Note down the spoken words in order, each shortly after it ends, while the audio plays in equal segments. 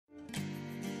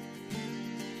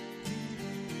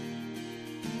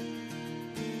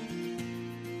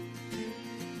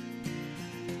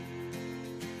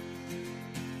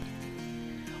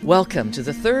Welcome to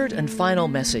the third and final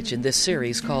message in this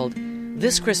series called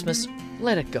This Christmas,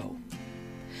 Let It Go.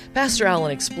 Pastor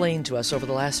Allen explained to us over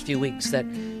the last few weeks that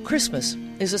Christmas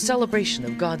is a celebration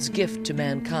of God's gift to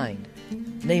mankind,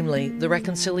 namely the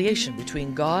reconciliation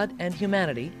between God and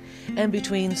humanity and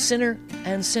between sinner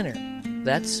and sinner.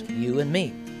 That's you and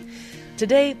me.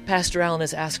 Today, Pastor Allen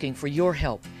is asking for your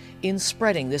help in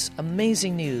spreading this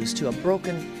amazing news to a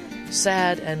broken,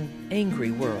 sad, and angry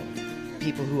world.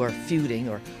 People who are feuding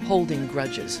or holding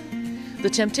grudges. The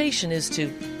temptation is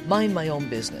to mind my own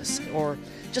business or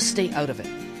just stay out of it.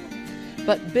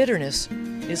 But bitterness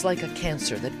is like a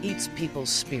cancer that eats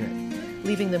people's spirit,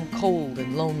 leaving them cold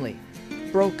and lonely,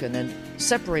 broken and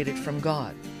separated from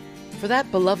God. For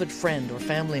that beloved friend or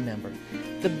family member,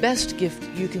 the best gift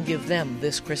you can give them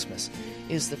this Christmas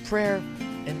is the prayer,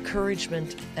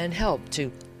 encouragement, and help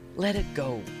to let it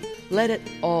go. Let it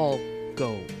all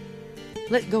go.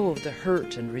 Let go of the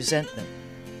hurt and resentment.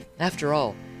 After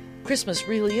all, Christmas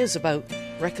really is about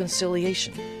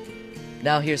reconciliation.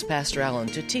 Now here's Pastor Allen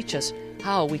to teach us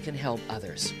how we can help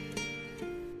others.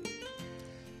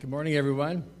 Good morning,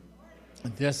 everyone.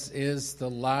 This is the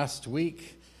last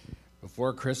week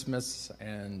before Christmas,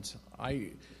 and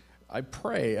I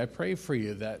pray for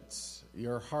you that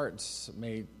your hearts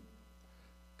may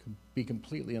be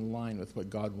completely in line with what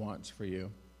God wants for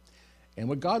you. And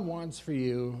what God wants for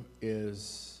you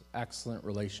is excellent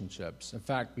relationships. In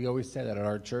fact, we always say that at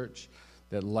our church,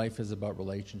 that life is about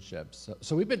relationships.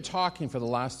 So we've been talking for the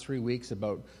last 3 weeks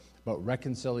about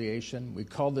reconciliation. We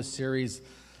call this series,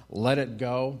 Let It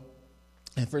Go.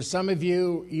 And for some of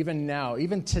you, even now,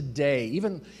 even today,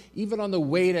 even on the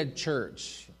way to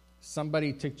church,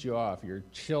 somebody ticked you off, your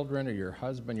children or your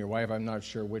husband, your wife, I'm not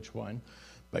sure which one.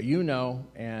 But you know,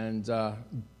 and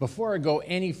before I go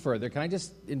any further, can I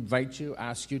just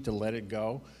ask you to let it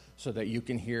go so that you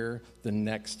can hear the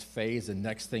next phase, the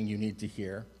next thing you need to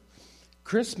hear?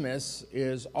 Christmas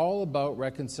is all about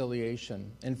reconciliation.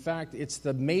 In fact, it's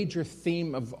the major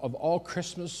theme of all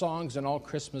Christmas songs and all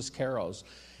Christmas carols.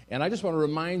 And I just want to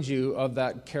remind you of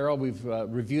that carol. We've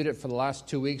reviewed it for the last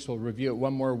 2 weeks. We'll review it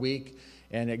one more week.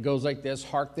 And it goes like this: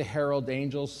 Hark the herald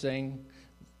angels sing,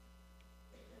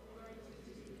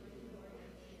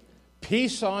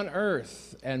 peace on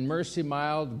earth and mercy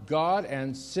mild, God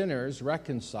and sinners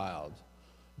reconciled.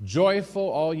 Joyful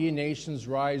all ye nations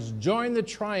rise, join the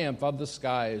triumph of the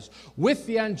skies. With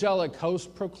the angelic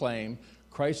host proclaim,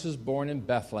 Christ is born in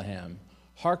Bethlehem.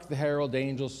 Hark the herald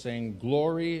angels sing,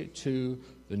 glory to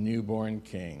the newborn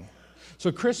King.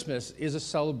 So Christmas is a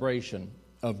celebration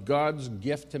of God's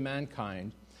gift to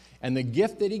mankind, and the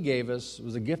gift that he gave us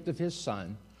was a gift of his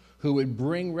Son, who would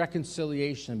bring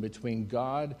reconciliation between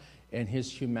God and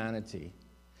his humanity.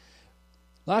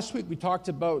 Last week we talked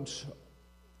about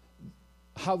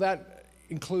how that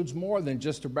includes more than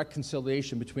just a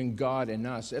reconciliation between God and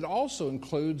us. It also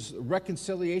includes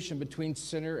reconciliation between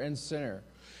sinner and sinner.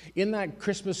 In that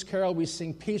Christmas carol, we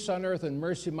sing peace on earth and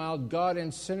mercy mild, God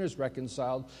and sinners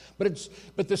reconciled.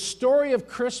 But the story of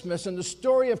Christmas and the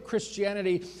story of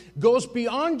Christianity goes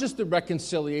beyond just the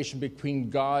reconciliation between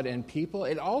God and people.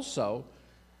 It also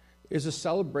is a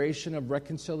celebration of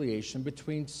reconciliation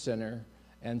between sinner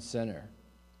and sinner.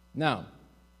 Now,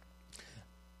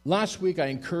 last week I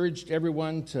encouraged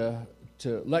everyone to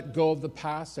let go of the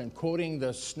past, and quoting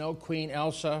the Snow Queen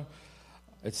Elsa,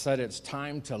 it said it's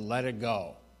time to let it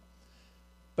go.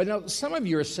 But now some of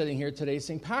you are sitting here today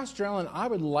saying, Pastor Allen, I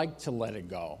would like to let it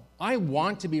go. I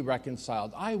want to be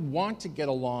reconciled. I want to get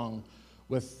along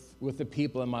with the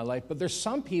people in my life. But there's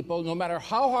some people, no matter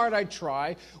how hard I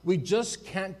try, we just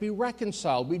can't be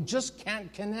reconciled. We just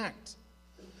can't connect.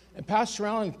 And Pastor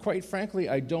Allen, quite frankly,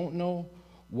 I don't know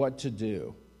what to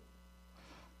do.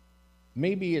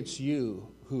 Maybe it's you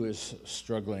who is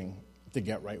struggling to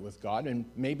get right with God, and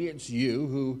maybe it's you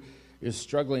who is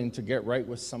struggling to get right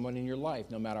with someone in your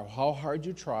life. No matter how hard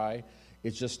you try,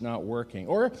 it's just not working.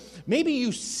 Or maybe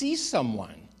you see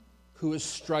someone who is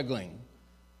struggling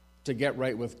to get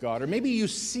right with God. Or maybe you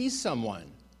see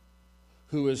someone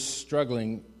who is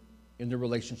struggling in the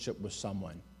relationship with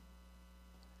someone,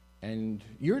 and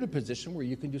you're in a position where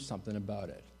you can do something about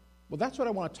it. Well, that's what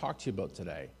I want to talk to you about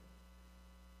today.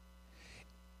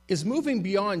 Is moving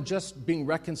beyond just being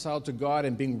reconciled to God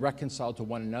and being reconciled to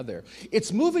one another.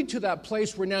 It's moving to that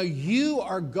place where now you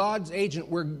are God's agent,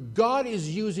 where God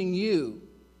is using you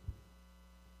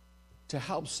to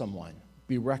help someone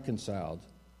be reconciled.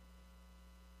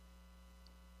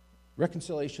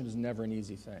 Reconciliation is never an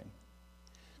easy thing.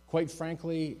 Quite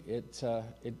frankly, it's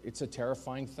a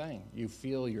terrifying thing. You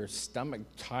feel your stomach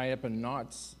tie up in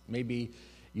knots. Maybe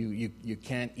You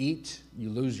can't eat. You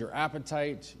lose your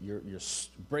appetite. You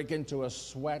break into a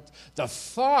sweat. The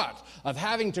thought of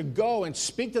having to go and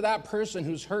speak to that person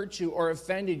who's hurt you or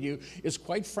offended you is,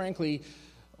 quite frankly,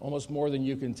 almost more than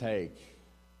you can take.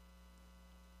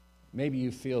 Maybe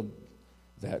you feel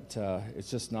that it's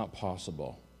just not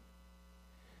possible.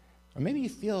 Or maybe you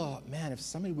feel, man, if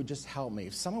somebody would just help me,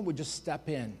 if someone would just step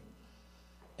in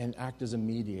and act as a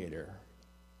mediator.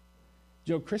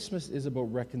 You know, Christmas is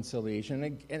about reconciliation.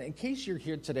 And in case you're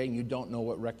here today and you don't know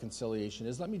what reconciliation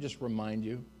is, let me just remind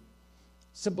you.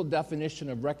 Simple definition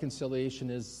of reconciliation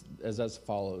is as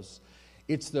follows.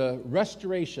 It's the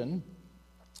restoration.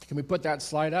 Can we put that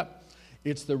slide up?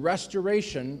 It's the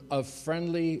restoration of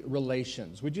friendly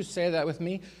relations. Would you say that with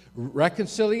me?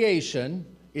 Reconciliation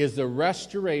is the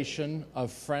restoration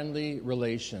of friendly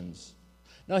relations.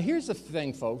 Now, here's the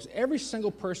thing, folks. Every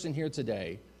single person here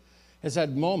today has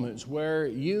had moments where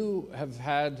you have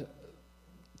had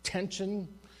tension,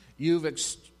 you've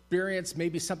experienced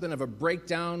maybe something of a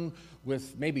breakdown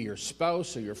with maybe your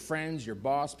spouse or your friends, your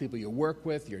boss, people you work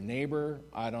with, your neighbor,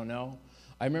 I don't know.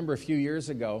 I remember a few years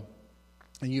ago,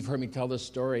 and you've heard me tell this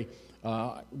story,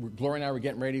 Gloria and I were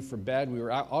getting ready for bed. We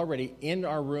were already in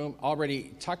our room,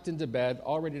 already tucked into bed,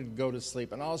 all ready to go to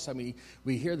sleep, and all of a sudden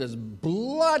we hear this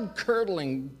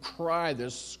blood-curdling cry,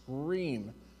 this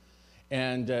scream.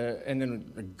 And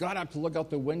then I got up to look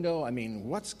out the window. I mean,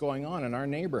 what's going on in our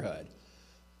neighborhood?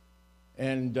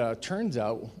 And turns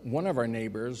out one of our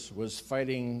neighbors was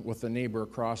fighting with a neighbor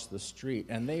across the street,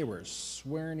 and they were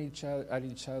swearing at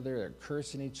each other, they're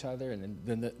cursing each other, and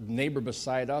then the neighbor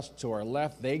beside us to our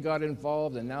left, they got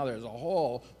involved, and now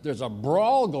there's a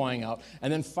brawl going out.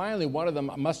 And then finally, one of them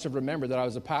must have remembered that I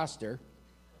was a pastor,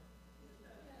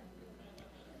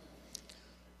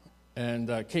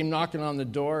 and came knocking on the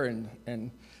door,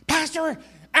 and Pastor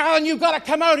Alan, you've got to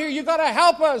come out here. You've got to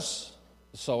help us.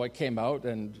 So I came out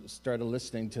and started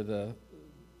listening to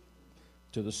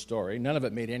the story. None of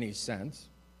it made any sense.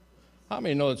 How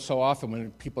many know that so often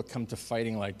when people come to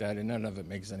fighting like that and none of it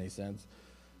makes any sense?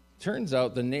 Turns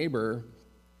out the neighbor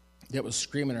that was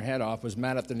screaming her head off was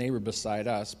mad at the neighbor beside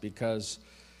us because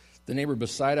the neighbor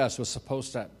beside us was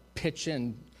supposed to pitch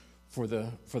in for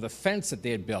the fence that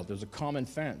they had built. There was a common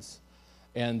fence.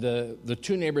 And the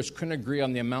two neighbors couldn't agree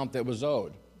on the amount that was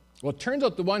owed. Well, it turns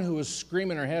out the one who was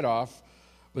screaming her head off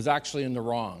was actually in the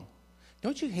wrong.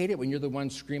 Don't you hate it when you're the one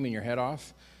screaming your head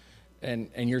off and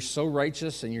you're so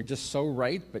righteous and you're just so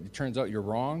right, but it turns out you're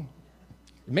wrong?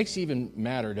 It makes it even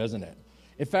madder, doesn't it?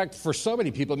 In fact, for so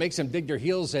many people, it makes them dig their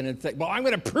heels in and think, well, I'm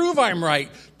going to prove I'm right.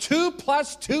 2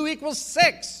 + 2 =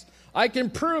 6. I can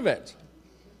prove it.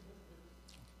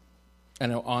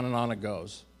 And on it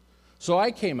goes. So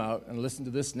I came out and listened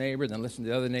to this neighbor, then listened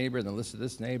to the other neighbor, then listened to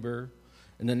this neighbor.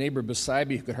 And the neighbor beside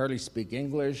me, who could hardly speak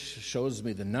English, shows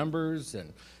me the numbers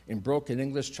and in broken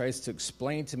English tries to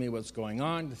explain to me what's going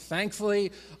on.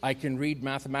 Thankfully, I can read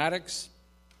mathematics.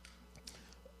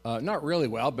 Not really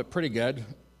well, but pretty good.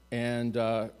 And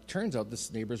turns out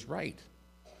this neighbor's right.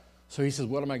 So he says,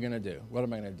 what am I going to do? What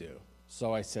am I going to do?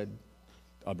 So I said,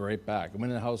 I'll be right back. I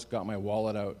went in the house, got my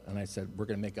wallet out, and I said, we're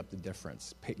going to make up the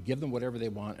difference. Give them whatever they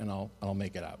want, and I'll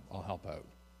make it up. I'll help out.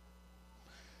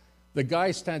 The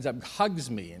guy stands up, hugs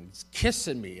me, and he's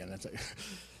kissing me, and it's like,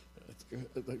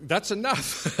 that's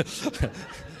enough.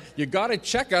 You got a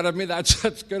check out of me,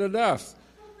 that's good enough.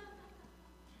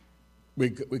 We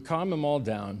calmed them all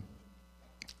down,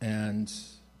 and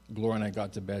Gloria and I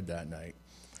got to bed that night.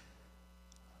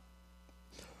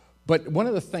 But one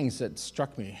of the things that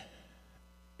struck me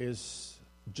is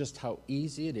just how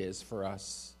easy it is for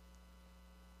us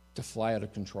to fly out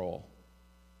of control.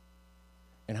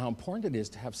 And how important it is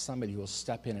to have somebody who will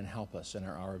step in and help us in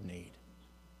our hour of need.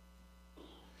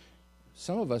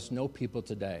 Some of us know people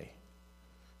today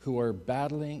who are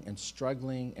battling and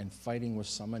struggling and fighting with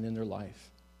someone in their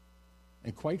life.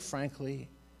 And quite frankly,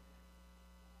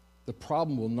 the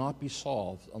problem will not be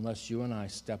solved unless you and I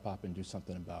step up and do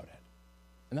something about it.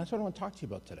 And that's what I want to talk to you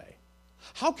about today.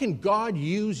 How can God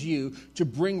use you to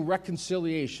bring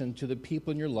reconciliation to the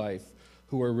people in your life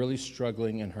who are really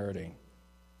struggling and hurting?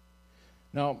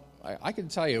 Now, I can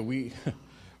tell you,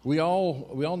 we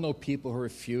all know people who are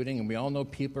feuding, and we all know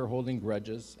people who are holding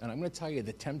grudges. And I'm going to tell you,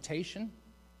 the temptation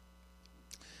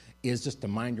is just to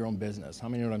mind your own business. How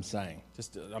many know what I'm saying?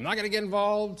 I'm not going to get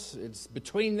involved. It's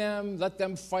between them. Let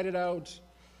them fight it out.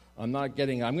 I'm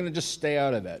going to just stay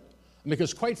out of it.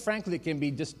 Because quite frankly, it can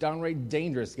be just downright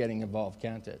dangerous getting involved,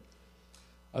 can't it?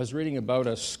 I was reading about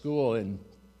a school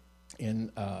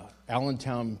in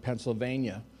Allentown,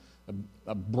 Pennsylvania.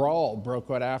 A brawl broke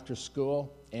out after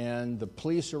school, and the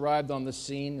police arrived on the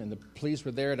scene, and the police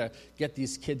were there to get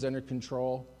these kids under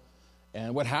control.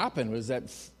 And what happened was that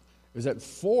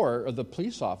 4 of the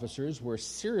police officers were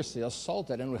seriously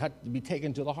assaulted and had to be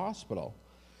taken to the hospital.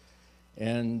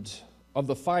 And of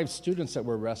the 5 students that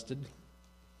were arrested,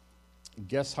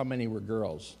 guess how many were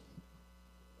girls?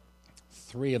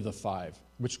 3 of the 5,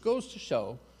 which goes to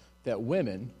show that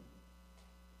women...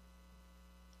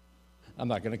 I'm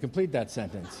not going to complete that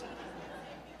sentence.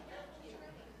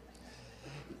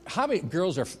 How many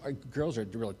girls are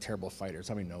really terrible fighters?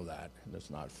 How many know that? That's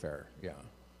not fair. Yeah.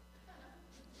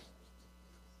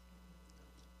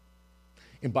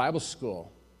 In Bible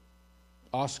school,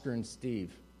 Oscar and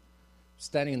Steve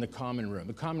standing in the common room.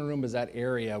 The common room is that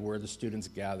area where the students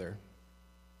gather.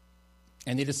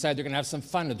 And they decide they're going to have some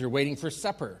fun. They're waiting for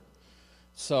supper.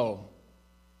 So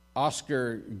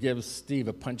Oscar gives Steve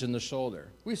a punch in the shoulder.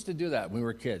 We used to do that when we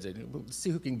were kids. We'd see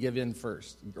who can give in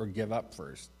first or give up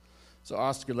first. So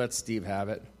Oscar lets Steve have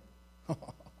it.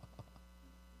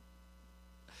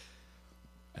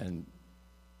 And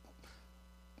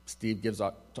Steve gives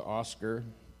up to Oscar.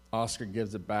 Oscar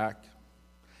gives it back.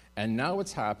 And now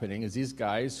what's happening is these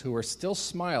guys who are still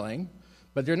smiling,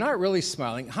 but they're not really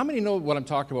smiling. How many know what I'm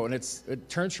talking about when it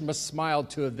turns from a smile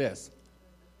to a this?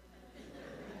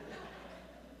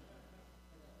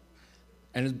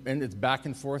 And it's back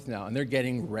and forth now. And they're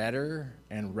getting redder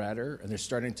and redder, and they're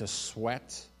starting to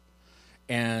sweat.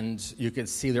 And you can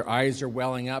see their eyes are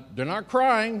welling up. They're not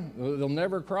crying. They'll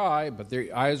never cry, but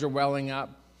their eyes are welling up.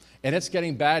 And it's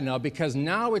getting bad now because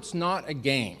now it's not a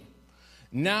game.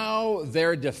 Now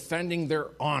they're defending their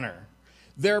honor.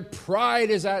 Their pride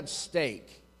is at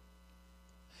stake.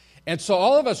 And so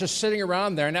all of us are sitting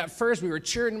around there, and at first we were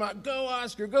cheering them up, go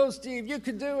Oscar, go Steve, you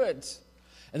can do it.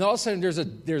 And all of a sudden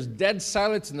there's dead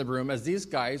silence in the room as these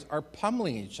guys are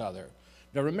pummeling each other.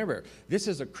 Now remember, this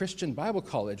is a Christian Bible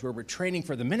college where we're training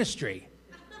for the ministry.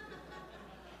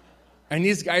 And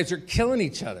these guys are killing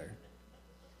each other.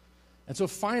 And so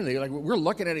finally, we're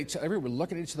looking at each other,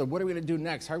 what are we going to do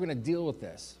next? How are we going to deal with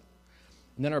this?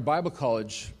 And then our Bible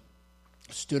college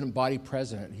student body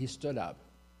president, he stood up,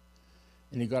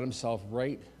 and he got himself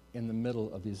right in the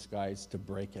middle of these guys to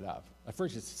break it up. At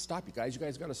first, he said, stop, you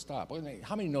guys got to stop.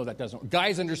 How many know that doesn't work?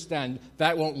 Guys understand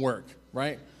that won't work,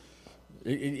 right?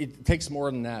 It takes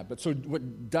more than that. But so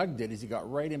what Doug did is he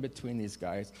got right in between these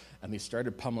guys, and they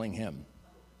started pummeling him.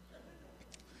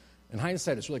 In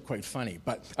hindsight, it's really quite funny.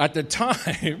 But at the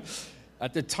time,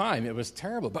 it was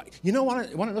terrible. But you know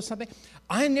what? Want to know something?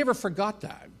 I never forgot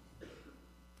that.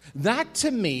 That,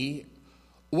 to me,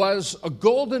 was a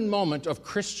golden moment of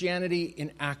Christianity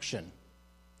in action.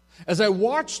 As I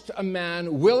watched a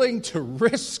man willing to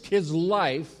risk his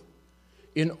life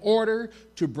in order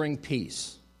to bring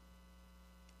peace.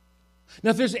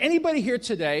 Now, if there's anybody here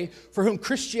today for whom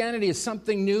Christianity is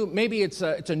something new, maybe it's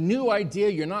a new idea,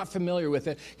 you're not familiar with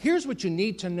it, here's what you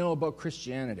need to know about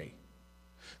Christianity.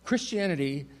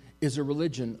 Christianity is a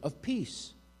religion of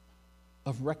peace,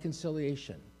 of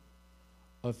reconciliation,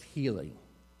 of healing,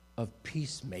 of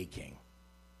peacemaking.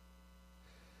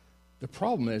 The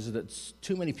problem is that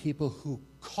too many people who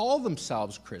call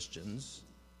themselves Christians,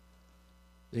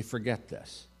 they forget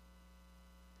this.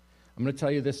 I'm going to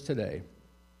tell you this today.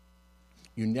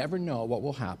 You never know what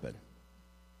will happen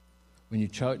when you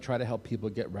try to help people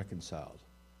get reconciled.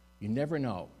 You never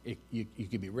know. You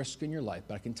could be risking your life.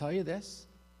 But I can tell you this,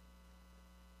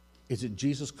 is that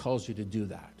Jesus calls you to do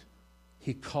that.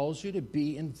 He calls you to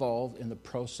be involved in the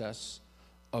process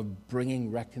of bringing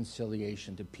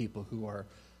reconciliation to people who are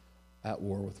at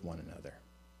war with one another.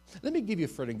 Let me give you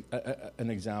an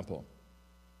example.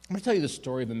 I'm going to tell you the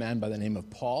story of a man by the name of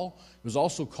Paul. He was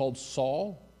also called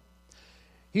Saul.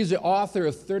 He's the author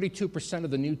of 32% of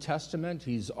the New Testament.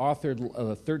 He's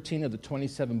authored 13 of the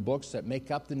 27 books that make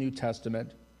up the New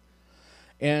Testament.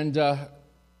 And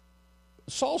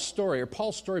Paul's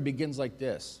story begins like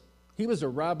this. He was a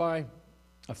rabbi,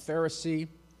 a Pharisee,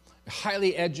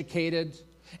 highly educated,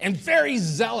 and very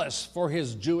zealous for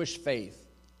his Jewish faith.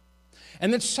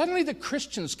 And then suddenly the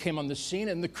Christians came on the scene,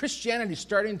 and the Christianity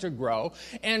starting to grow,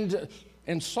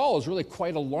 and Saul is really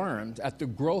quite alarmed at the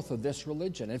growth of this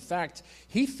religion. In fact,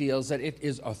 he feels that it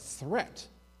is a threat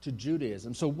to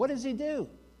Judaism. So what does he do?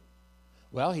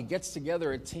 Well, he gets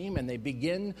together a team, and they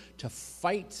begin to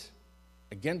fight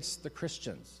against the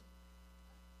Christians.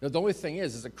 Now, the only thing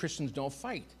is that Christians don't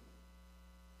fight.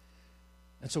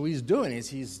 And so what he's doing is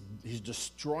he's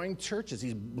destroying churches.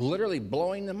 He's literally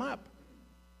blowing them up.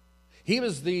 He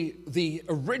was the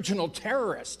original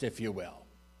terrorist, if you will.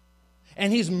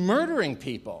 And he's murdering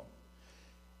people.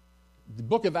 The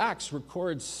book of Acts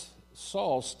records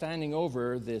Saul standing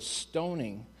over the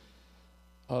stoning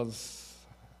of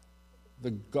the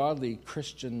godly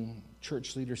Christian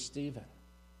church leader Stephen.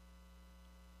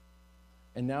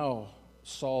 And now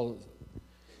Saul,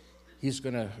 he's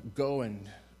going to go and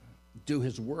do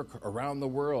his work around the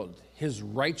world, his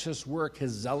righteous work,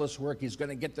 his zealous work. He's going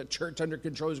to get the church under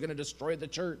control. He's going to destroy the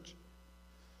church.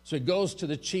 So he goes to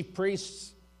the chief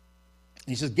priests.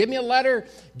 He says, give me a letter.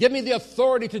 Give me the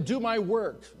authority to do my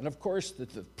work. And of course, the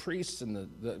priests and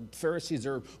the Pharisees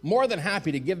are more than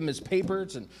happy to give him his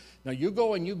papers. And now you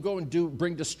go and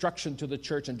bring destruction to the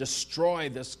church and destroy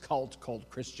this cult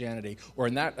called Christianity, or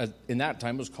in that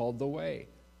time was called the Way.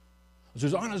 So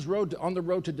he's on the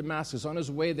road to Damascus, on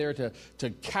his way there to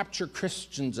capture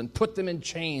Christians and put them in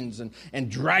chains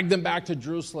and drag them back to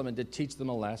Jerusalem and to teach them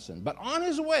a lesson. But on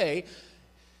his way,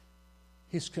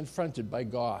 he's confronted by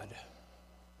God.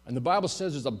 And the Bible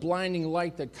says there's a blinding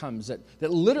light that comes that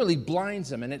literally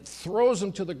blinds him, and it throws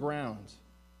him to the ground.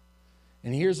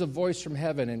 And he hears a voice from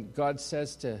heaven, and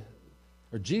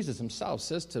Jesus himself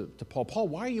says to Paul, Paul,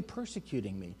 why are you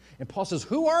persecuting me? And Paul says,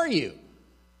 who are you?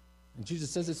 And Jesus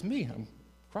says, it's me. I'm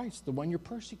Christ, the one you're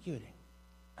persecuting.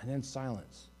 And then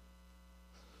silence.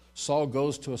 Saul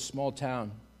goes to a small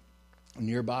town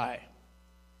nearby.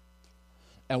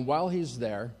 And while he's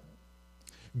there,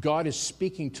 God is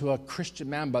speaking to a Christian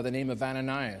man by the name of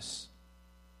Ananias.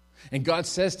 And God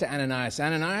says to Ananias,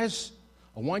 Ananias,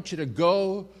 I want you to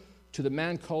go to the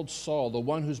man called Saul, the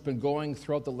one who's been going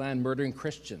throughout the land murdering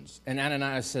Christians. And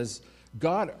Ananias says,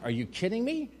 God, are you kidding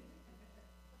me?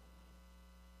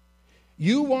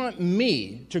 You want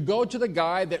me to go to the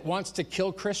guy that wants to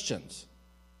kill Christians?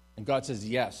 And God says,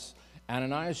 yes.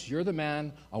 Ananias, you're the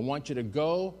man. I want you to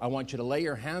go. I want you to lay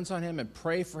your hands on him and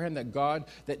pray for him that God,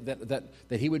 that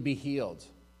he would be healed.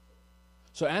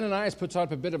 So Ananias puts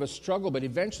up a bit of a struggle, but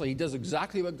eventually he does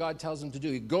exactly what God tells him to do.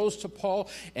 He goes to Paul,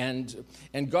 and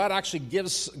God actually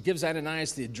gives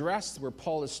Ananias the address where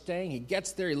Paul is staying. He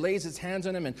gets there, he lays his hands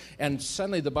on him, and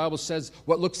suddenly the Bible says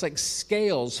what looks like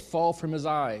scales fall from his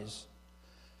eyes.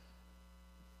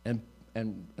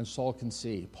 And Paul can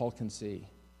see.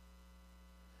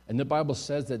 And the Bible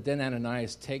says that then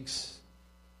Ananias takes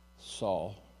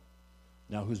Saul,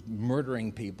 now who's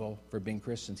murdering people for being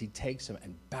Christians, he takes him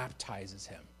and baptizes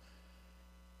him.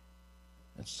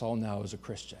 And Saul now is a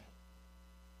Christian.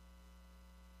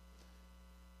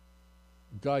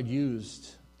 God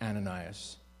used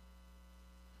Ananias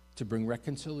to bring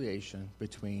reconciliation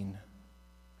between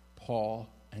Paul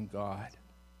and God.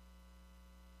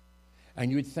 And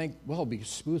you would think, well, it'll be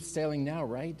smooth sailing now,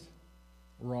 right?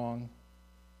 Wrong.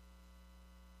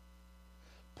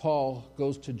 Paul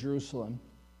goes to Jerusalem,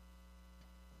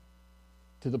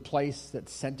 to the place that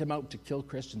sent him out to kill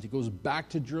Christians. He goes back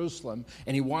to Jerusalem,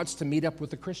 and he wants to meet up with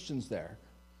the Christians there.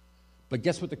 But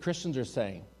guess what the Christians are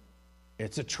saying?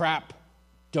 It's a trap.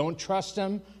 Don't trust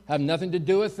him. Have nothing to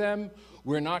do with him.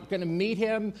 We're not going to meet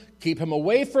him. Keep him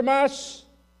away from us.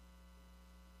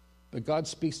 But God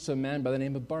speaks to a man by the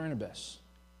name of Barnabas.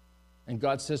 And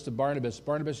God says to Barnabas,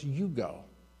 Barnabas, you go.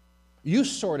 You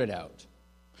sort it out.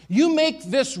 You make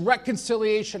this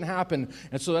reconciliation happen.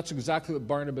 And so that's exactly what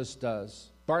Barnabas does.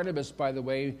 Barnabas, by the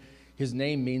way, his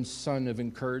name means son of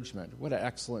encouragement. What an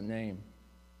excellent name.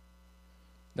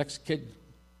 Next kid,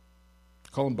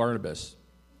 call him Barnabas.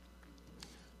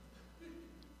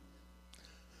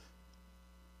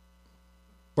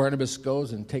 Barnabas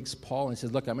goes and takes Paul and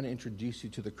says, look, I'm going to introduce you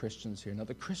to the Christians here. Now,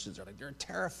 the Christians are they're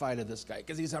terrified of this guy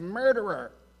because he's a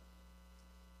murderer.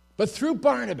 But through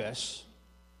Barnabas,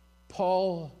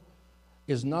 Paul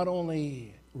is not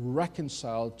only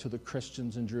reconciled to the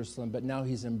Christians in Jerusalem, but now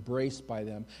he's embraced by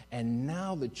them. And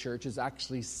now the church is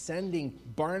actually sending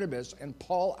Barnabas and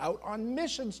Paul out on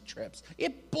missions trips.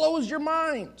 It blows your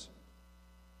mind.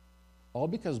 All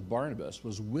because Barnabas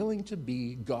was willing to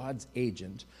be God's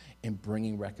agent in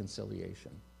bringing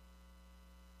reconciliation.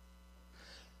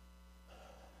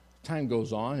 Time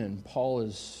goes on, and Paul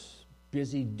is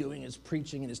busy doing his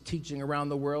preaching and his teaching around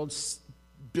the world,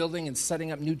 building and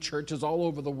setting up new churches all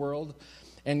over the world.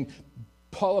 And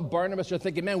Paul and Barnabas are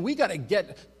thinking, man, we got to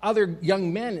get other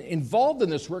young men involved in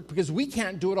this work because we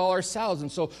can't do it all ourselves.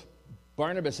 And so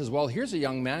Barnabas says, well, here's a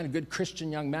young man, a good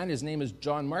Christian young man. His name is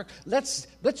John Mark. Let's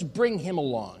bring him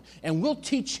along, and we'll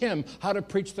teach him how to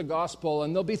preach the gospel,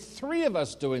 and there'll be 3 of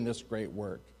us doing this great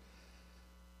work.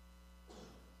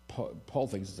 Paul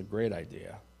thinks it's a great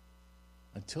idea.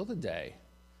 Until the day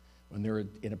when they're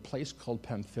in a place called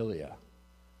Pamphylia,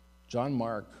 John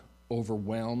Mark,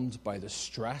 overwhelmed by the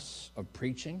stress of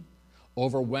preaching,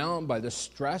 overwhelmed by the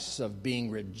stress of being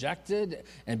rejected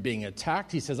and being attacked,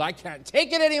 he says, I can't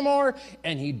take it anymore,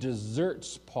 and he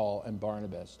deserts Paul and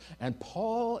Barnabas. And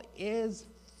Paul is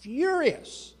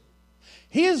furious.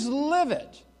 He is livid.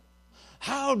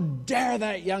 How dare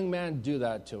that young man do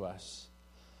that to us?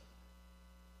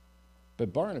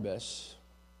 But Barnabas,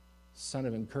 son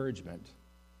of encouragement,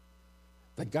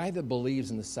 the guy that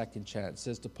believes in the second chance,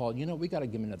 says to Paul, we got to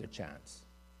give him another chance.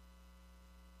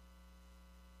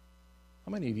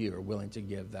 How many of you are willing to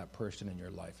give that person in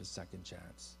your life a second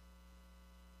chance?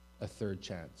 A third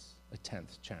chance, a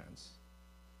 10th chance,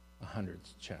 a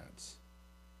 100th chance?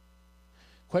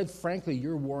 Quite frankly,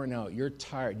 you're worn out, you're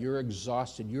tired, you're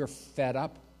exhausted, you're fed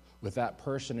up with that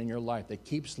person in your life that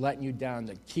keeps letting you down,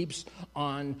 that keeps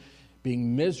on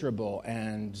being miserable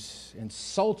and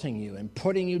insulting you and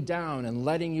putting you down and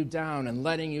letting you down and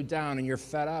letting you down, and you're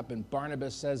fed up. And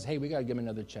Barnabas says, hey, we got to give him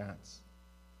another chance.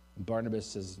 And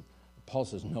Paul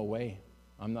says, no way.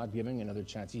 I'm not giving him another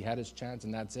chance. He had his chance,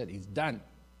 and that's it. He's done.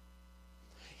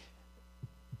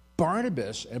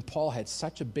 Barnabas and Paul had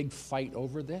such a big fight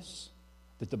over this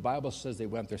that the Bible says they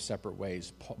went their separate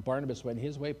ways. Barnabas went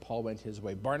his way, Paul went his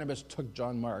way. Barnabas took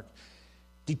John Mark,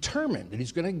 determined that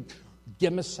he's going to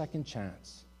give him a second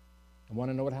chance. And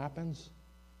want to know what happens?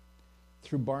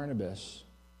 Through Barnabas,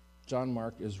 John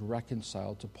Mark is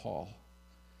reconciled to Paul.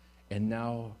 And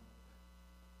now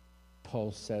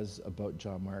Paul says about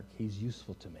John Mark, he's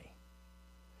useful to me.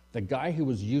 The guy who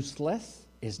was useless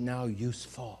is now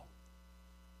useful.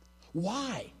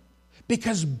 Why?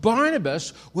 Because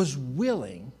Barnabas was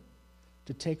willing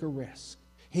to take a risk.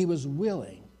 He was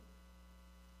willing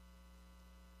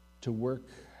to work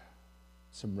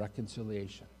some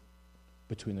reconciliation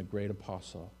between the great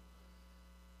apostle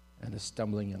and a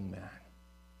stumbling young man.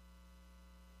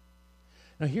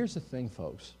 Now here's the thing,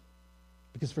 folks,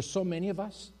 because for so many of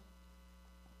us,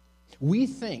 we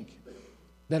think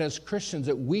that as Christians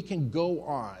that we can go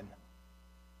on,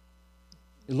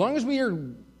 as long as we are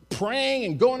praying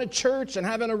and going to church and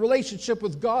having a relationship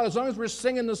with God, as long as we're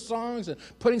singing the songs and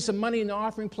putting some money in the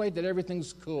offering plate, that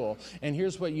everything's cool. And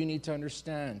here's what you need to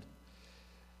understand.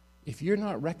 If you're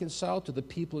not reconciled to the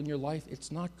people in your life,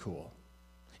 it's not cool.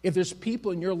 If there's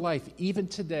people in your life, even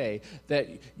today, that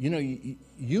you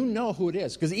know who it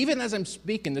is. Because even as I'm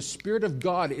speaking, the Spirit of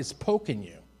God is poking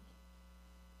you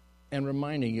and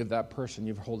reminding you of that person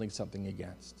you're holding something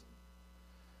against.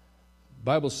 The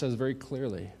Bible says very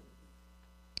clearly,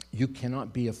 you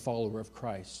cannot be a follower of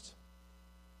Christ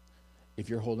if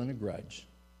you're holding a grudge,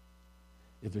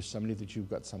 if there's somebody that you've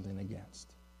got something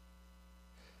against.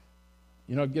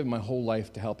 I've given my whole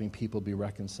life to helping people be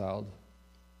reconciled.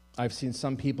 I've seen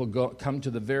some people come to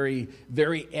the very,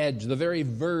 very edge, the very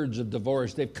verge of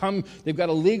divorce. They've got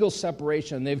a legal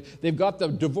separation. They've got the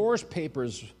divorce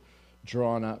papers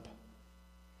drawn up.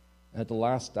 And at the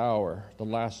last hour, the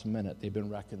last minute, they've been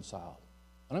reconciled.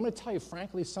 And I'm going to tell you,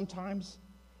 frankly, sometimes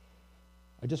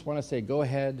I just want to say, go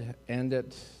ahead, end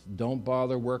it. Don't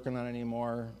bother working on it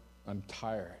anymore. I'm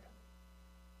tired.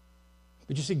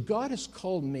 But you see, God has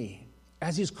called me,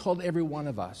 as He's called every one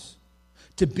of us,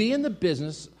 to be in the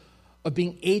business of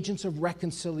being agents of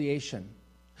reconciliation.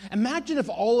 Imagine if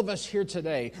all of us here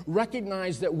today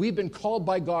recognize that we've been called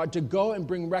by God to go and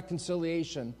bring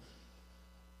reconciliation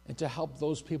and to help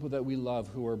those people that we love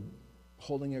who are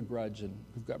holding a grudge and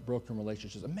who've got broken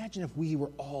relationships. Imagine if we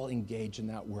were all engaged in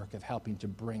that work of helping to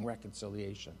bring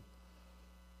reconciliation.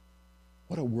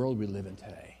 What a world we live in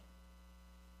today.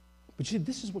 But you see,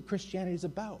 this is what Christianity is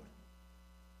about.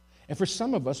 And for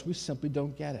some of us, we simply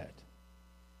don't get it.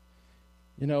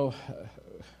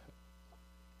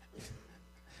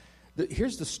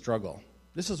 Here's the struggle.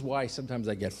 This is why sometimes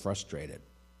I get frustrated.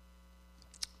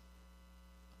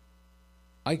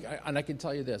 And I can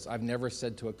tell you this, I've never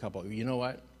said to a couple, you know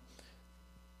what?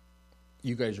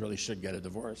 You guys really should get a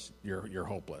divorce. You're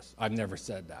hopeless. I've never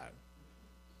said that.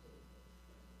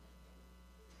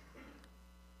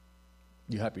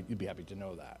 You'd be happy to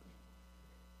know that.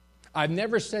 I've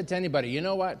never said to anybody, you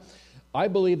know what? I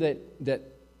believe that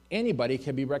anybody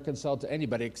can be reconciled to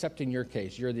anybody, except in your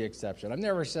case. You're the exception. I've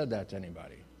never said that to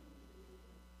anybody.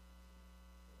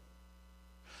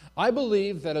 I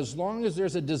believe that as long as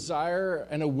there's a desire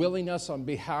and a willingness on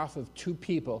behalf of two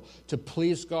people to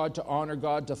please God, to honor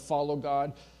God, to follow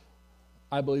God,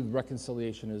 I believe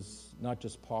reconciliation is not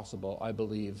just possible. I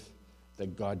believe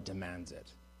that God demands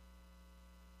it.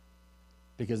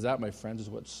 Because that, my friends, is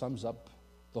what sums up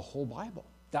the whole Bible.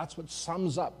 That's what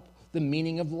sums up the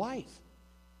meaning of life.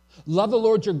 Love the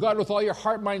Lord your God with all your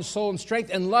heart, mind, soul, and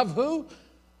strength. And love who?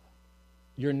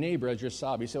 Your neighbor as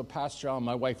yourself. You say, well, Pastor Allen,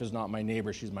 my wife is not my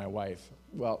neighbor, she's my wife.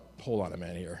 Well, hold on a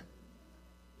minute here.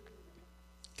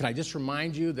 Can I just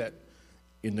remind you that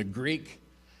in the Greek,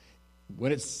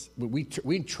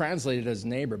 we translate it as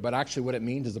neighbor, but actually what it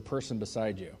means is the person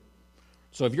beside you.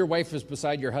 So if your wife is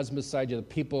beside your husband beside you, the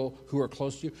people who are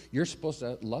close to you, you're supposed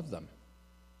to love them.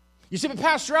 You say, but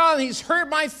Pastor Allen, he's hurt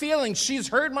my feelings. She's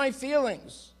hurt my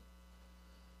feelings.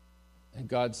 And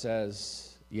God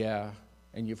says, yeah,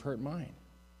 and you've hurt mine.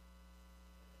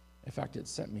 In fact, it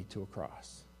sent me to a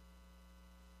cross.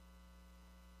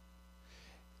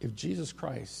 If Jesus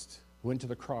Christ went to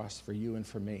the cross for you and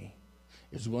for me,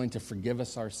 is willing to forgive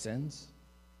us our sins,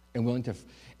 and willing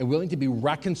to be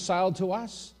reconciled to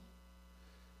us,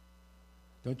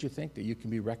 don't you think that you can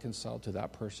be reconciled to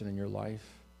that person in your life?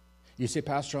 You say,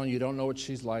 Pastor Allen, you don't know what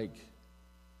she's like.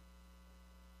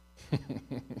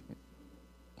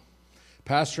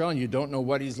 Pastor Allen, you don't know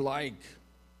what he's like.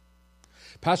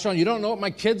 Pastor Allen, you don't know what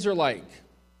my kids are like.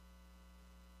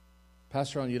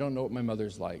 Pastor Allen, you don't know what my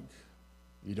mother's like.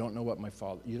 You don't know what my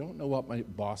father, you don't know what my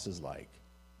boss is like.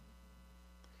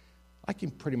 I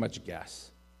can pretty much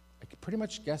guess. I can pretty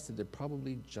much guess that they're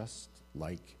probably just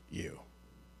like you.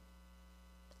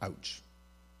 Ouch.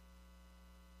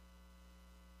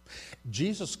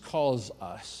 Jesus calls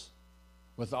us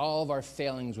with all of our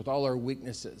failings, with all our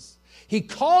weaknesses. He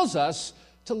calls us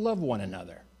to love one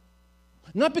another.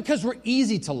 Not because we're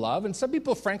easy to love, and some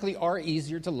people, frankly, are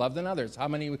easier to love than others. How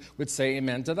many would say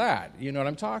amen to that? You know what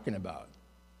I'm talking about.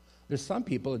 There's some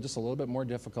people that are just a little bit more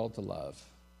difficult to love.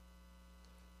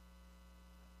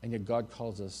 And yet God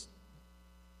calls us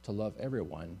to love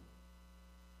everyone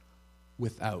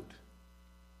without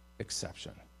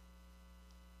exception.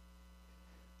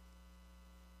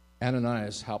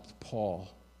 Ananias helped Paul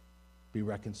be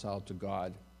reconciled to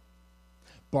God.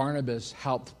 Barnabas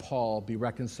helped Paul be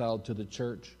reconciled to the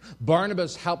church.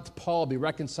 Barnabas helped Paul be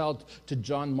reconciled to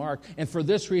John Mark. And for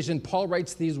this reason, Paul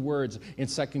writes these words in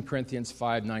 2 Corinthians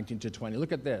 5:19-20.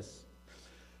 Look at this.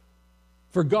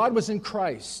 For God was in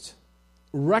Christ,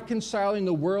 reconciling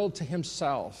the world to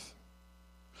himself,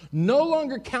 no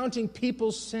longer counting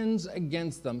people's sins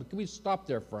against them. Can we stop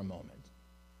there for a moment?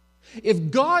 If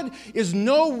God is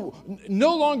no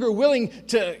longer willing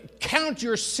to count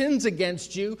your sins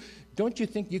against you, don't you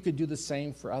think you could do the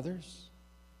same for others?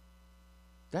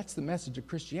 That's the message of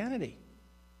Christianity.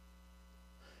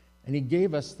 And he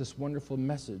gave us this wonderful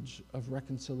message of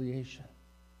reconciliation,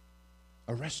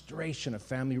 a restoration of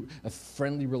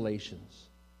friendly relations.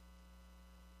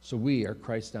 So we are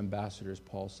Christ's ambassadors,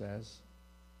 Paul says.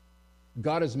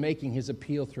 God is making his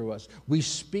appeal through us. We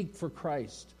speak for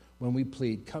Christ when we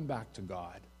plead, come back to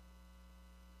God.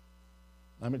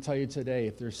 I'm going to tell you today,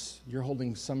 if you're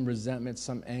holding some resentment,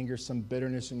 some anger, some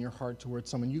bitterness in your heart towards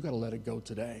someone, you got to let it go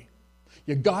today.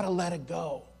 You got to let it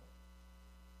go.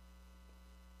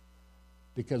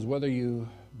 Because whether you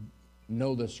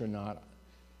know this or not,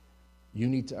 you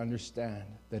need to understand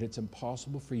that it's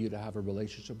impossible for you to have a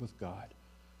relationship with God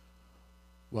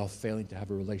while failing to have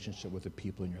a relationship with the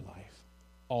people in your life.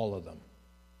 All of them.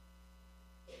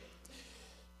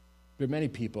 There are many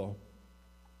people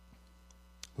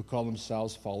who call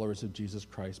themselves followers of Jesus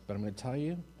Christ, but I'm going to tell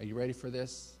you, are you ready for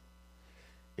this?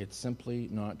 It's simply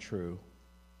not true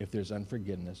if there's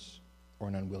unforgiveness or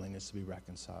an unwillingness to be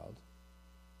reconciled.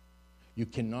 You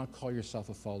cannot call yourself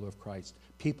a follower of Christ.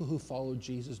 People who follow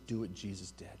Jesus do what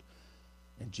Jesus did,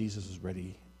 and Jesus is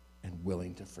ready and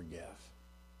willing to forgive.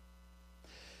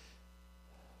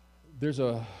 There's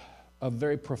a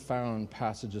very profound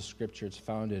passage of Scripture. It's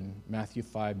found in Matthew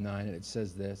 5:9, and it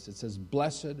says this. It says,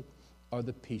 "Blessed are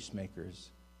the peacemakers,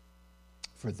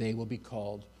 for they will be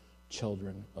called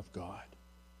children of God."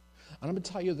 And I'm going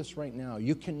to tell you this right now.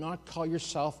 You cannot call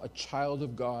yourself a child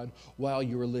of God while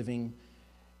you are living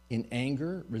in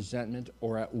anger, resentment,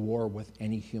 or at war with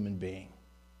any human being.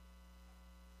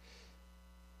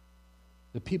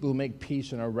 The people who make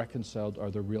peace and are reconciled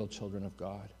are the real children of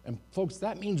God. And folks,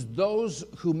 that means those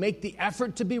who make the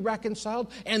effort to be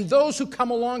reconciled and those who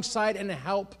come alongside and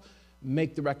help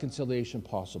make the reconciliation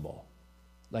possible,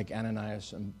 like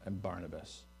Ananias and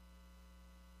Barnabas.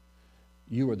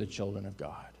 You are the children of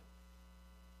God.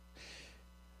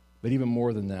 But even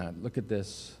more than that, look at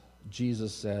this.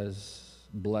 Jesus says,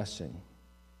 blessing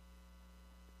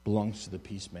belongs to the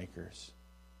peacemakers.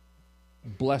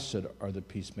 Blessed are the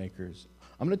peacemakers.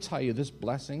 I'm going to tell you, this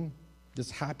blessing,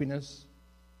 this happiness,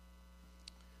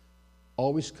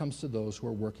 always comes to those who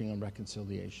are working on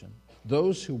reconciliation.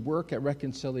 Those who work at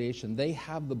reconciliation, they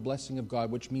have the blessing of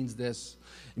God, which means this.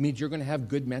 It means you're going to have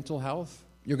good mental health.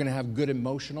 You're going to have good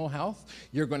emotional health.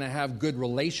 You're going to have good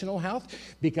relational health.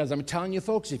 Because I'm telling you,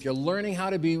 folks, if you're learning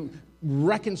how to be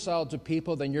reconciled to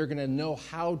people, then you're going to know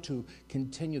how to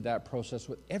continue that process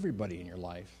with everybody in your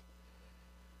life.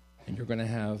 And you're going to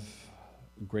have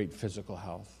great physical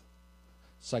health.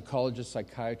 Psychologists,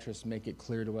 psychiatrists make it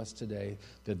clear to us today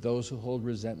that those who hold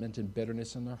resentment and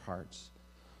bitterness in their hearts,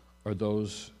 or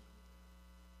those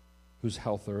whose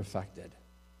health are affected.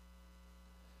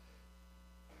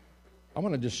 I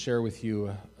want to just share with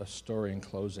you a story in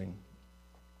closing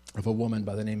of a woman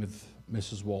by the name of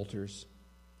Mrs. Walters.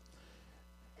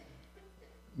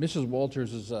 Mrs.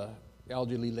 Walters is an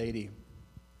elderly lady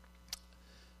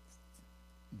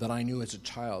that I knew as a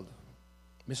child.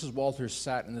 Mrs. Walters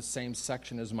sat in the same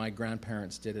section as my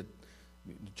grandparents did at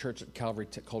the church at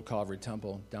called Calvary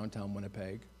Temple, downtown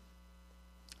Winnipeg.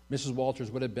 Mrs. Walters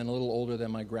would have been a little older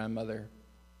than my grandmother.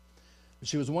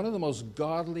 She was one of the most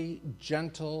godly,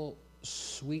 gentle,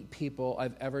 sweet people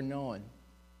I've ever known.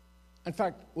 In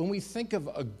fact, when we think of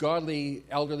a godly,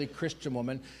 elderly Christian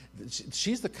woman,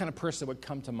 she's the kind of person that would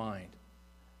come to mind.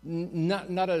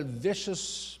 Not a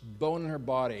vicious bone in her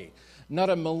body. Not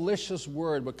a malicious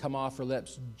word would come off her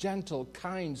lips. Gentle,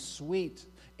 kind, sweet,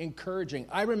 encouraging.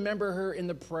 I remember her in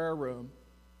the prayer room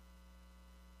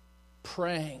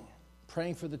praying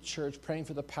for the church, praying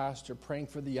for the pastor, praying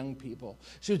for the young people.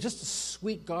 She was just a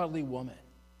sweet, godly woman.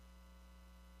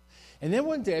 And then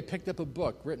one day I picked up a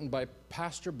book written by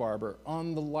Pastor Barber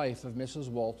on the life of Mrs.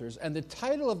 Walters, and the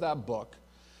title of that book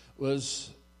was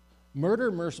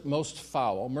Murder Most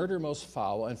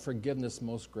Foul, and Forgiveness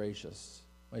Most Gracious.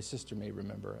 My sister may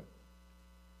remember it.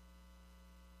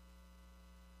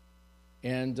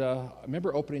 And I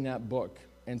remember opening that book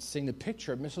and seeing the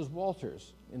picture of Mrs.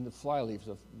 Walters in the flyleaves,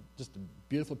 of just a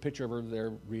beautiful picture of her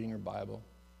there reading her Bible.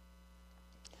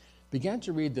 Began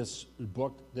to read this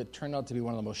book that turned out to be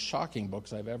one of the most shocking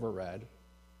books I've ever read.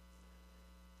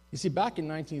 You see, back in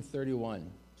 1931,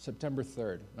 September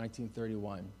 3rd,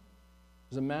 1931, there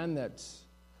was a man that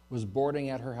was boarding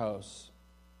at her house.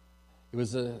 It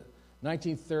was the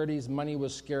 1930s, money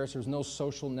was scarce, there was no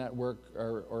social network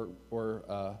or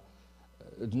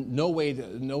no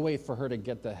way for her to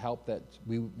get the help that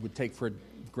we would take for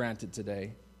granted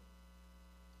today.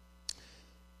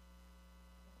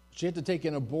 She had to take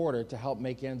in a boarder to help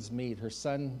make ends meet. Her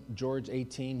son, George,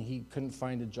 18, he couldn't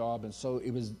find a job, and so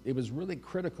it was really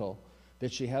critical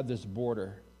that she had this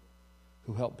boarder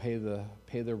who helped pay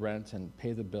the rent and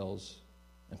pay the bills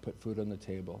and put food on the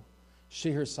table.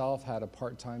 She herself had a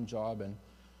part-time job, and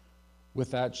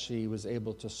with that she was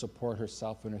able to support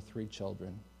herself and her 3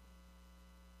 children.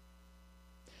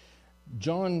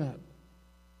 John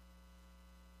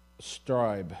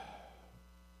Stribe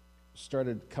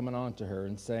started coming on to her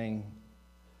and saying,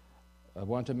 "I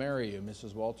want to marry you,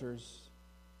 Mrs. Walters."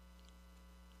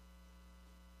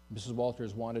 Mrs.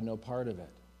 Walters wanted no part of it.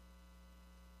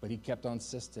 But he kept on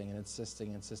insisting.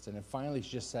 And finally she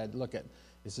just said, "Look,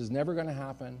 this is never going to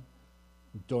happen.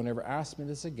 Don't ever ask me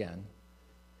this again."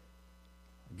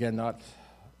 Again,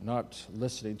 not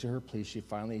listening to her plea, she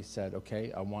finally said,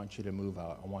 "Okay, I want you to move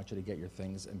out. I want you to get your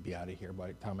things and be out of here by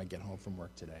the time I get home from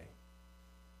work today."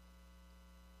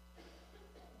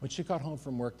 When she got home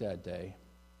from work that day,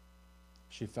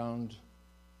 she found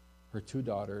her 2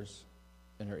 daughters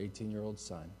and her 18-year-old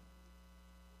son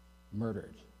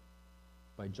murdered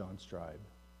by John Stribe.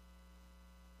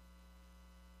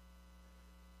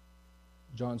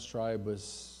 John Stribe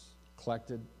was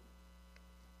collected,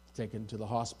 taken to the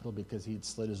hospital because he'd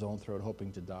slit his own throat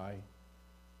hoping to die,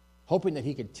 hoping that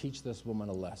he could teach this woman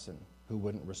a lesson who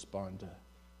wouldn't respond to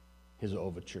his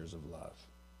overtures of love.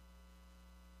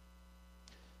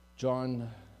 John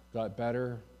got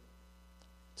better,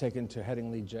 taken to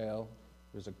Headingley Jail.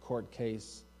 There was a court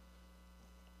case,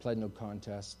 pled no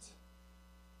contest.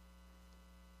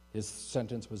 His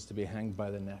sentence was to be hanged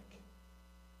by the neck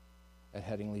at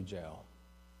Headingley Jail.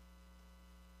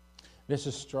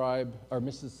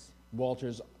 Mrs.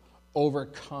 Walters,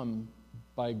 overcome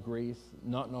by grief,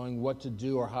 not knowing what to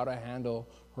do or how to handle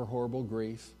her horrible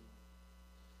grief,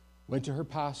 went to her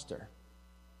pastor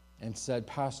and said,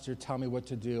 "Pastor, tell me what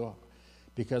to do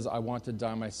because I want to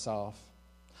die myself."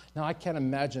 Now, I can't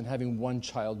imagine having one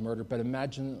child murdered, but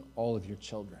imagine all of your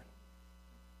children.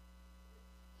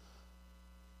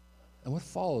 And what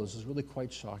follows is really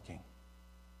quite shocking.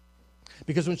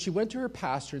 Because when she went to her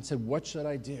pastor and said, "What should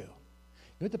I do?"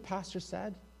 You know what the pastor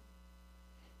said?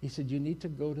 He said, "You need to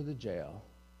go to the jail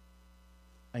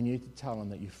and you need to tell him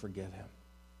that you forgive him."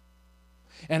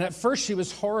 And at first she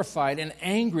was horrified and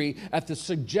angry at the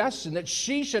suggestion that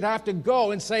she should have to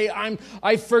go and say,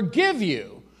 I forgive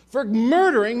you for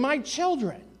murdering my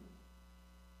children.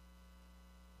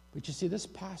 But you see, this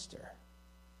pastor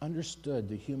understood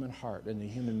the human heart and the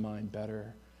human mind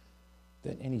better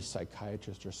than any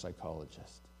psychiatrist or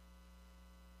psychologist.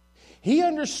 He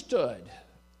understood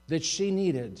that she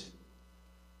needed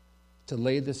to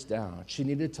lay this down. She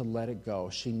needed to let it go.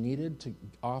 She needed to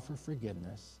offer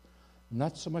forgiveness,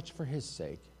 not so much for his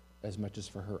sake as much as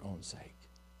for her own sake.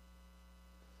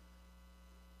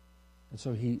 And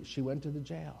so she went to the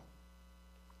jail.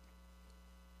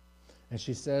 And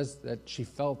she says that she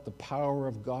felt the power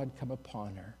of God come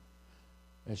upon her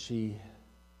as she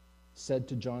said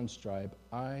to John Stribe,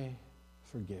 I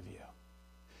forgive you.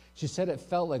 She said it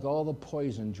felt like all the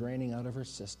poison draining out of her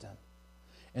system.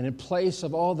 And in place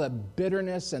of all the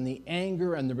bitterness and the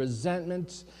anger and the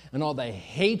resentment and all the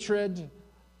hatred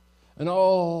and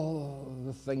all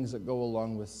the things that go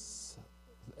along with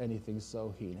anything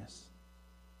so heinous,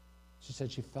 she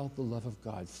said she felt the love of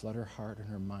God flood her heart and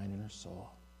her mind and her soul.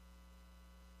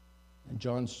 And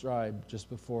John Stribe, just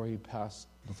before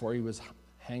he was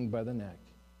hanged by the neck,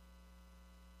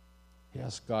 he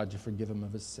asked God to forgive him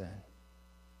of his sin.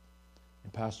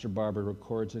 And Pastor Barber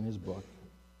records in his book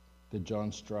that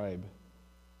John Stribe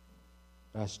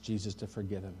asked Jesus to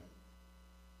forgive him.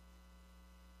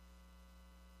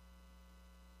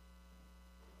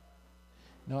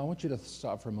 Now, I want you to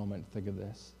stop for a moment and think of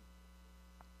this.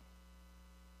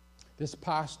 This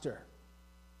pastor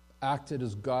acted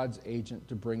as God's agent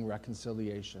to bring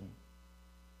reconciliation.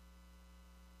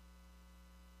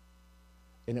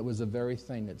 And it was the very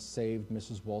thing that saved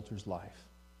Mrs. Walters' life.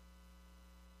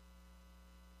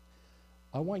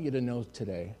 I want you to know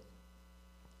today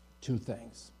two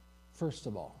things. First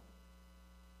of all,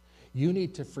 you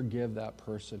need to forgive that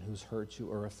person who's hurt you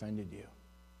or offended you.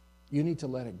 You need to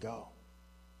let it go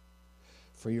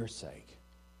for your sake,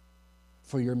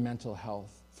 for your mental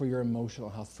health, for your emotional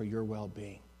health, for your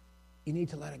well-being. You need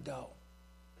to let it go.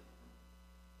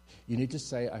 You need to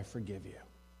say, I forgive you.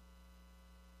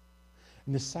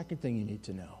 And the second thing you need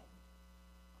to know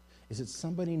is that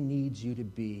somebody needs you to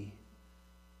be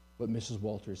what Mrs.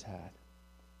 Walters had.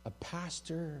 A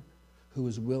pastor who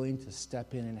is willing to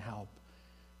step in and help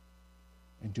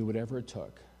and do whatever it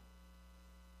took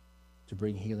to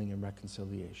bring healing and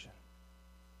reconciliation.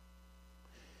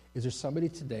 Is there somebody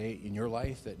today in your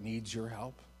life that needs your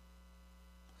help?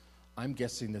 I'm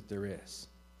guessing that there is.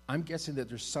 I'm guessing that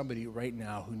there's somebody right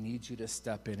now who needs you to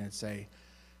step in and say,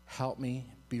 help me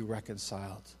be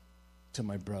reconciled to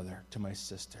my brother, to my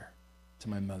sister, to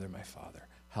my mother, my father.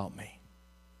 Help me.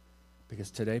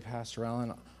 Because today, Pastor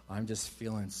Allen, I'm just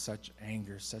feeling such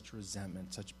anger, such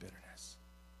resentment, such bitterness.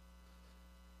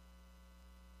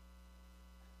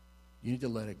 You need to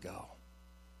let it go.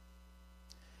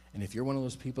 And if you're one of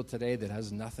those people today that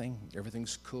has nothing,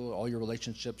 everything's cool, all your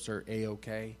relationships are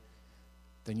A-okay,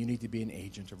 then you need to be an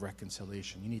agent of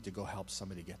reconciliation. You need to go help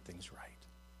somebody get things right.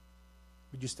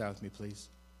 Would you stand with me, please?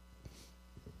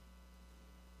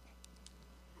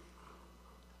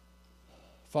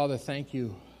 Father, thank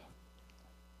you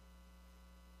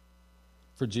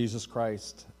for Jesus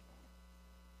Christ.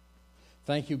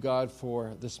 Thank you, God,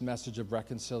 for this message of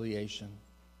reconciliation.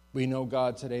 We know,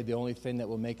 God, today the only thing that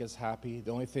will make us happy,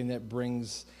 the only thing that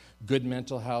brings good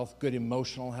mental health, good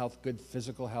emotional health, good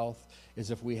physical health,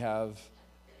 is if we have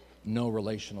no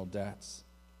relational debts.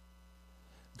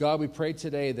 God, we pray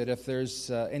today that if there's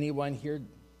anyone here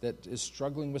that is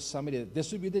struggling with somebody, that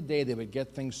this would be the day they would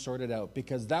get things sorted out,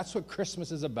 because that's what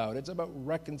Christmas is about. It's about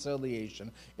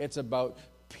reconciliation. It's about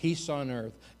peace on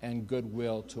earth and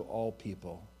goodwill to all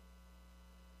people.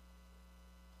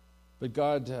 But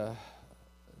God,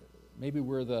 maybe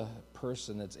we're the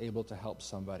person that's able to help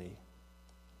somebody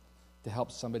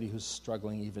who's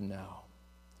struggling even now.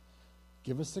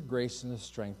 Give us the grace and the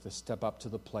strength to step up to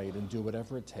the plate and do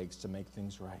whatever it takes to make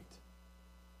things right.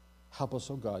 Help us,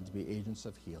 oh God, to be agents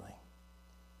of healing.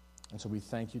 And so we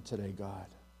thank you today, God.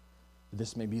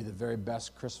 This may be the very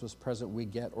best Christmas present we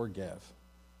get or give.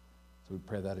 So we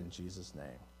pray that in Jesus'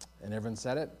 name. And everyone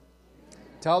said it?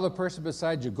 Tell the person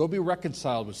beside you, go be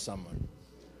reconciled with someone.